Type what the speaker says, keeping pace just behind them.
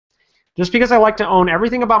Just because I like to own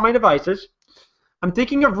everything about my devices, I'm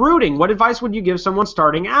thinking of rooting. What advice would you give someone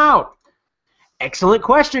starting out? Excellent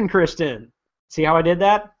question, Kristen. See how I did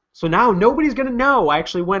that? So now nobody's going to know. I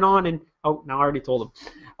actually went on and, oh, no, I already told them.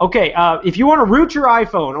 Okay, if you want to root your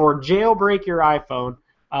iPhone or jailbreak your iPhone,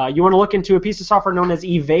 you want to look into a piece of software known as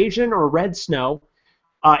Evasion or Red Snow.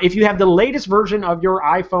 If you have the latest version of your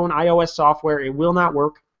iPhone iOS software, it will not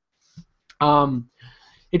work.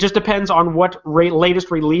 It just depends on what latest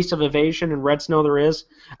release of Evasion and Red Snow there is.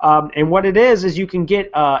 And what it is you can get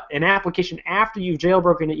an application after you've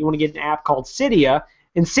jailbroken it. You want to get an app called Cydia.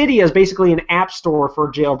 And Cydia is basically an app store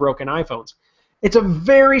for jailbroken iPhones. It's a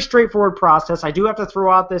very straightforward process. I do have to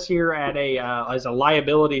throw out this here at as a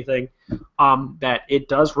liability thing that it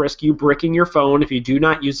does risk you bricking your phone if you do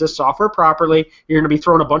not use this software properly. You're going to be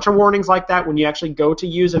thrown a bunch of warnings like that when you actually go to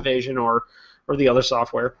use Evasion or the other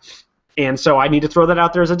software. And so I need to throw that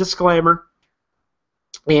out there as a disclaimer.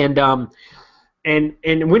 And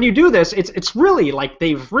when you do this, it's really like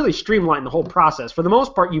they've really streamlined the whole process. For the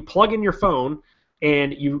most part, you plug in your phone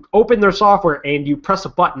and you open their software and you press a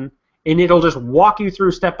button, and it'll just walk you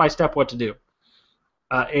through step by step what to do.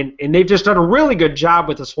 And they've just done a really good job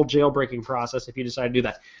with this whole jailbreaking process if you decide to do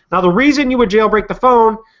that. Now, the reason you would jailbreak the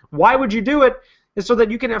phone, why would you do it, is so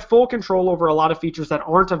that you can have full control over a lot of features that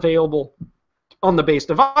aren't available on the base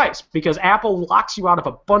device, because Apple locks you out of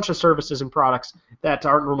a bunch of services and products that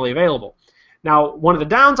aren't normally available. Now, one of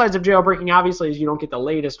the downsides of jailbreaking, obviously, is you don't get the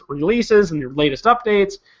latest releases and your latest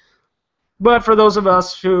updates. But for those of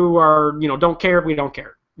us who are, don't care, we don't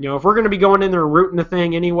care. If we're going to be going in there and rooting the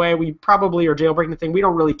thing anyway, we probably are jailbreaking the thing. We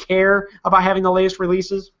don't really care about having the latest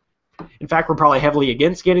releases. In fact, we're probably heavily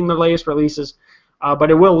against getting the latest releases. But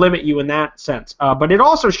it will limit you in that sense. But it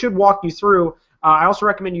also should walk you through. I also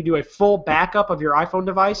recommend you do a full backup of your iPhone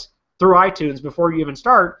device through iTunes before you even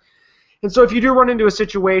start. And so if you do run into a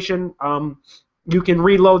situation, you can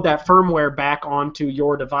reload that firmware back onto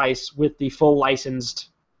your device with the full licensed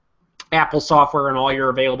Apple software and all your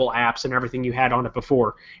available apps and everything you had on it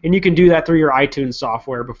before. And you can do that through your iTunes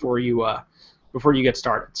software before you get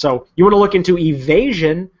started. So you want to look into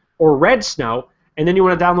Evasion or Red Snow, and then you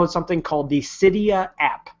want to download something called the Cydia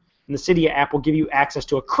app. And the Cydia app will give you access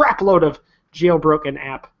to a crap load of jailbroken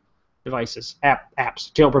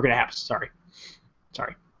jailbroken apps. Sorry.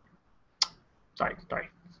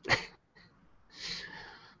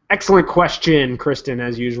 Excellent question, Kristen,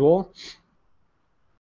 as usual.